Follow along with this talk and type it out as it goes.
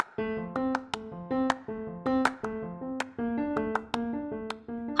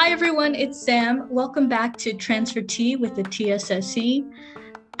Hi everyone, it's Sam. Welcome back to Transfer T with the TSSC.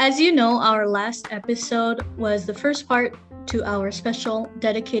 As you know, our last episode was the first part to our special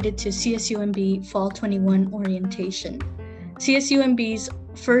dedicated to CSUMB Fall 21 orientation. CSUMB's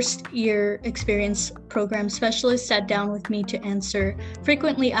first year experience program specialist sat down with me to answer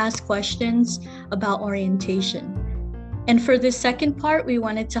frequently asked questions about orientation. And for this second part, we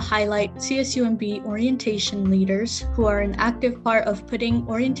wanted to highlight CSUMB orientation leaders who are an active part of putting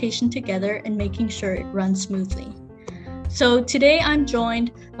orientation together and making sure it runs smoothly. So today I'm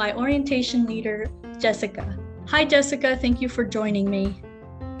joined by orientation leader, Jessica. Hi, Jessica. Thank you for joining me.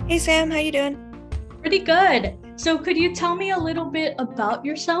 Hey, Sam. How you doing? Pretty good. So could you tell me a little bit about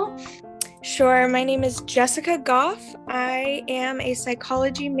yourself? Sure. My name is Jessica Goff. I am a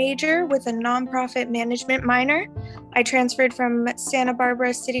psychology major with a nonprofit management minor. I transferred from Santa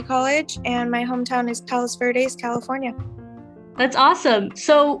Barbara City College, and my hometown is Palos Verdes, California. That's awesome.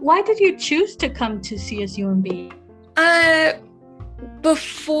 So why did you choose to come to CSUMB? I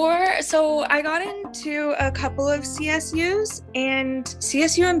got into a couple of CSUs, and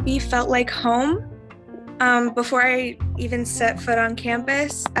CSUMB felt like home before I even set foot on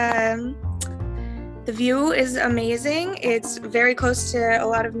campus. The view is amazing. It's very close to a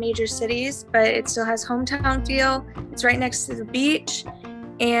lot of major cities, but it still has hometown feel. It's right next to the beach,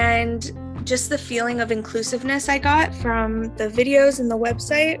 and just the feeling of inclusiveness I got from the videos and the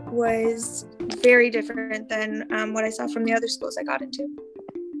website was very different than what I saw from the other schools I got into.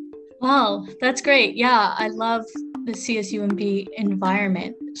 Wow, that's great. Yeah, I love the CSUMB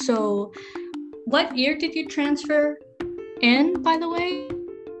environment. So what year did you transfer in, by the way?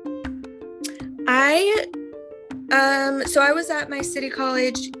 I was at my city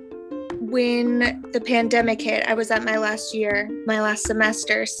college when the pandemic hit. I was at my last year, my last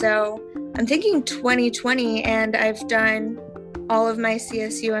semester. So I'm thinking 2020, and I've done all of my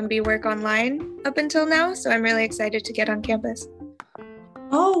CSUMB work online up until now. So I'm really excited to get on campus.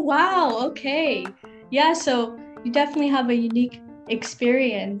 Oh, wow. Okay. Yeah, so you definitely have a unique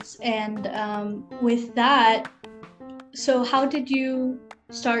experience. And with that, so how did you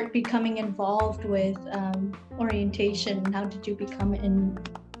start becoming involved with orientation? How did you become an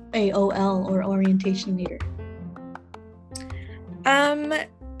AOL or orientation leader?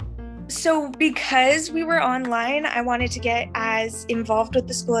 So because we were online, I wanted to get as involved with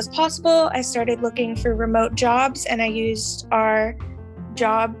the school as possible. I started looking for remote jobs, and I used our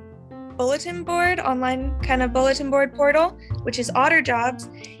job bulletin board, online kind of bulletin board portal, which is Otter Jobs.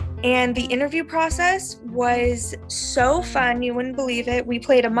 And the interview process was so fun. You wouldn't believe it. We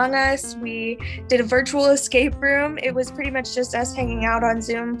played Among Us. We did a virtual escape room. It was pretty much just us hanging out on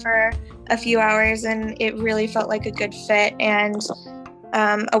Zoom for a few hours, and it really felt like a good fit and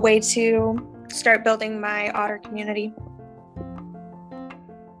a way to start building my Otter community.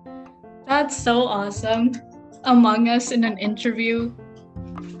 That's so awesome. Among Us in an interview.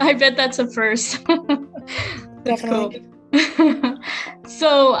 I bet that's a first. That's Definitely. Cool.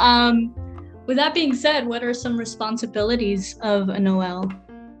 So, with that being said, what are some responsibilities of an OL?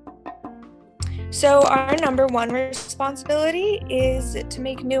 So our number one responsibility is to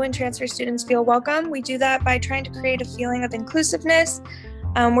make new and transfer students feel welcome. We do that by trying to create a feeling of inclusiveness.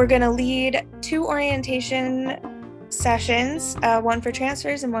 We're going to lead 2 orientation sessions, one for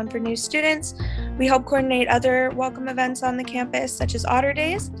transfers and one for new students. We help coordinate other welcome events on the campus, such as Otter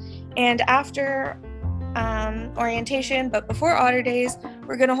Days. And after orientation, but before Otter Days,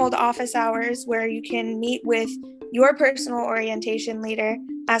 we're going to hold office hours where you can meet with your personal orientation leader,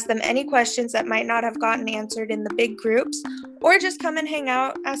 ask them any questions that might not have gotten answered in the big groups, or just come and hang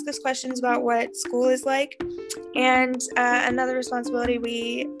out, ask us questions about what school is like. And another responsibility,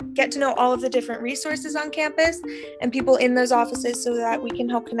 we get to know all of the different resources on campus and people in those offices so that we can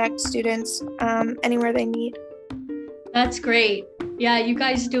help connect students anywhere they need. That's great. Yeah, you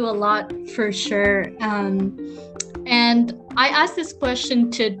guys do a lot for sure. And I asked this question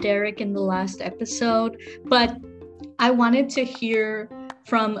to Derek in the last episode, but I wanted to hear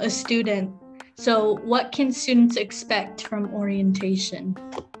from a student. So what can students expect from orientation?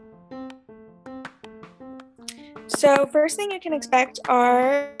 So first thing you can expect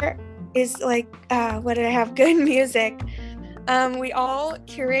is good music. We all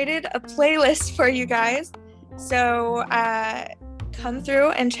curated a playlist for you guys. So come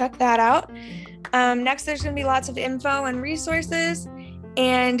through and check that out. Next, there's going to be lots of info and resources.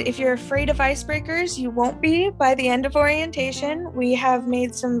 And if you're afraid of icebreakers, you won't be by the end of orientation. We have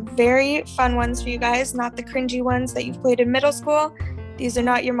made some very fun ones for you guys, not the cringy ones that you've played in middle school. These are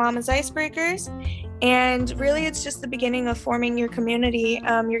not your mama's icebreakers. And really, it's just the beginning of forming your community.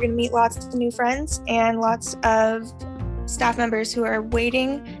 You're going to meet lots of new friends and lots of staff members who are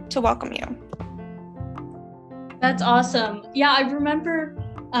waiting to welcome you. That's awesome. Yeah, I remember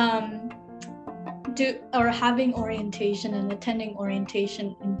having orientation and attending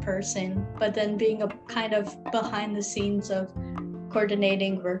orientation in person, but then being a kind of behind the scenes of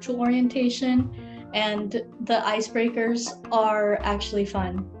coordinating virtual orientation, and the icebreakers are actually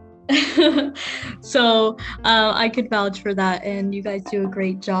fun. So I could vouch for that, and you guys do a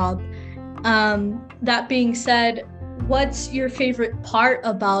great job. That being said, what's your favorite part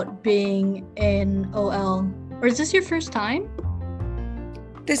about being in OL? Or is this your first time?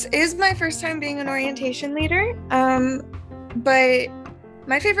 This is my first time being an orientation leader, but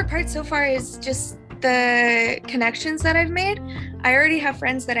my favorite part so far is just the connections that I've made. I already have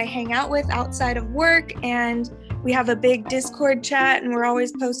friends that I hang out with outside of work, and we have a big Discord chat, and we're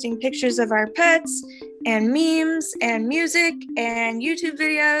always posting pictures of our pets and memes and music and YouTube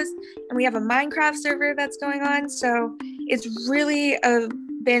videos, and we have a Minecraft server that's going on. So it's really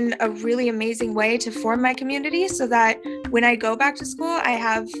been a really amazing way to form my community so that when I go back to school, I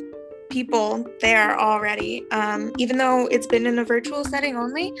have people there already. Even though it's been in a virtual setting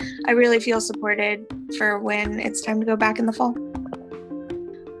only, I really feel supported for when it's time to go back in the fall.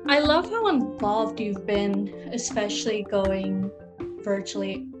 I love how involved you've been, especially going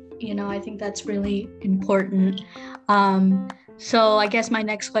virtually. I think that's really important. So I guess my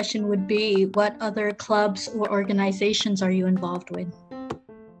next question would be, what other clubs or organizations are you involved with?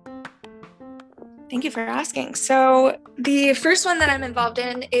 Thank you for asking. So the first one that I'm involved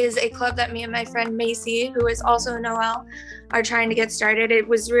in is a club that me and my friend Macy, who is also an OL, are trying to get started. It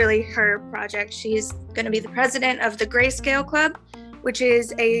was really her project. She's going to be the president of the Grayscale Club, which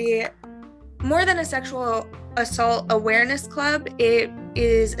is more than a sexual assault awareness club. It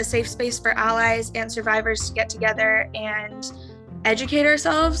is a safe space for allies and survivors to get together and educate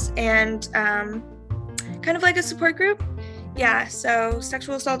ourselves, and kind of like a support group. Yeah, so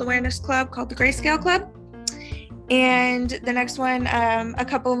Sexual Assault Awareness Club called the Grayscale Club. And the next one, a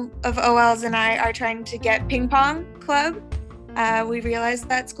couple of OLs and I are trying to get Ping Pong Club. We realized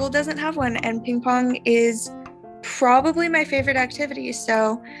that school doesn't have one, and ping pong is probably my favorite activity.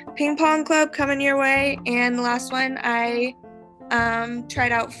 So Ping Pong Club coming your way. And the last one, I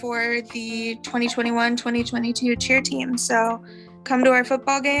tried out for the 2021-2022 cheer team. So come to our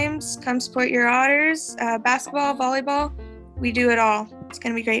football games, come support your Otters, basketball, volleyball. We do it all. It's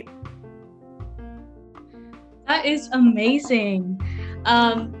going to be great. That is amazing.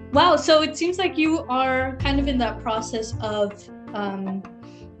 Wow, so it seems like you are kind of in that process of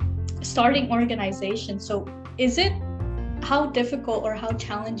starting organization. So how difficult or how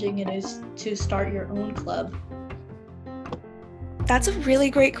challenging it is to start your own club? That's a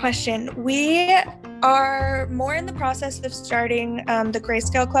really great question. We are more in the process of starting the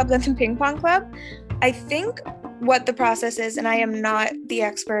Grayscale Club than the Ping Pong Club. I think what the process is, and I am not the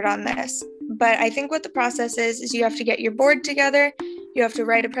expert on this, but I think what the process is you have to get your board together, you have to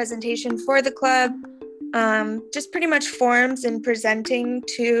write a presentation for the club, just pretty much forms and presenting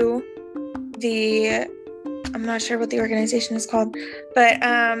to I'm not sure what the organization is called, but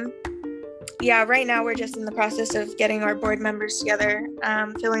yeah, right now we're just in the process of getting our board members together,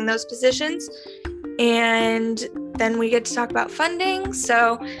 filling those positions, and then we get to talk about funding.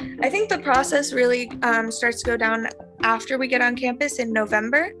 So I think the process really starts to go down after we get on campus in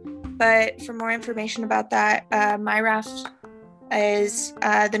November. But for more information about that, MyRaft is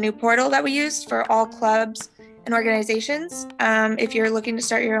the new portal that we use for all clubs and organizations. If you're looking to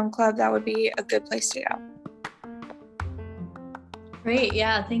start your own club, that would be a good place to go. Great.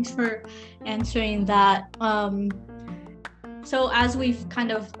 Yeah, thanks for answering that. So as we've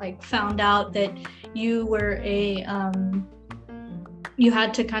kind of found out that you were you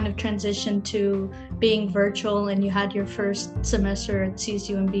had to kind of transition to being virtual, and you had your first semester at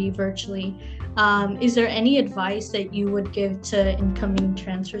CSUMB virtually. Is there any advice that you would give to incoming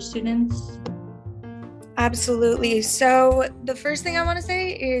transfer students? Absolutely. So the first thing I want to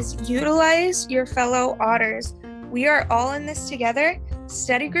say is utilize your fellow Otters. We are all in this together.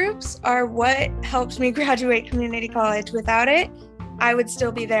 Study groups are what helped me graduate community college. Without it, I would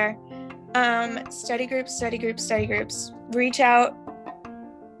still be there. Study groups. Reach out.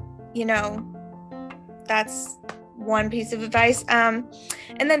 That's one piece of advice. And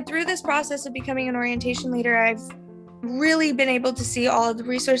then through this process of becoming an orientation leader, I've really been able to see all of the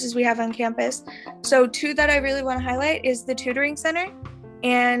resources we have on campus. So two that I really want to highlight is the tutoring center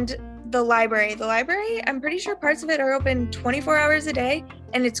and the library. The library, I'm pretty sure parts of it are open 24 hours a day,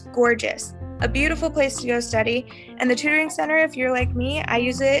 and it's gorgeous. A beautiful place to go study. And the tutoring center, if you're like me, I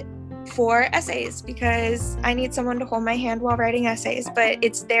use it for essays because I need someone to hold my hand while writing essays, but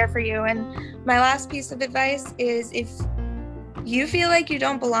it's there for you. And my last piece of advice is if you feel like you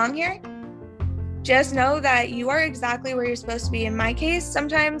don't belong here, just know that you are exactly where you're supposed to be. In my case,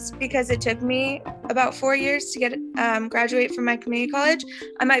 sometimes because it took me about 4 years to get graduate from my community college,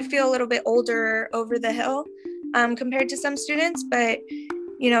 I might feel a little bit older over the hill compared to some students. But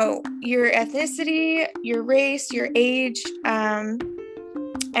your ethnicity, your race, your age,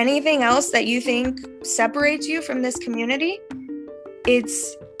 anything else that you think separates you from this community,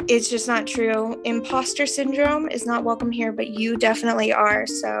 it's just not true. Imposter syndrome is not welcome here, but you definitely are.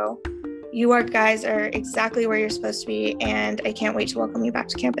 So you guys are exactly where you're supposed to be, and I can't wait to welcome you back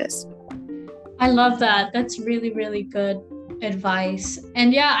to campus. I love that. That's really, really good advice.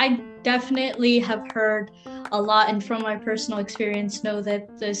 And yeah, I definitely have heard a lot, and from my personal experience know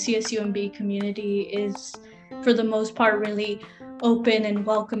that the CSUMB community is, for the most part, really open and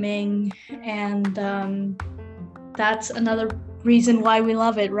welcoming, and that's another reason why we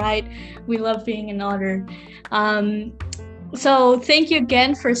love it, right? We love being in Otter. So thank you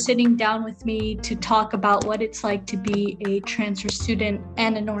again for sitting down with me to talk about what it's like to be a transfer student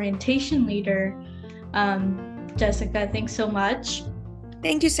and an orientation leader. Jessica, thanks so much.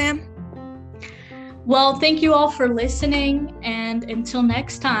 Thank you, Sam. Well, thank you all for listening, and until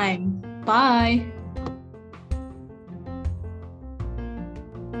next time, bye.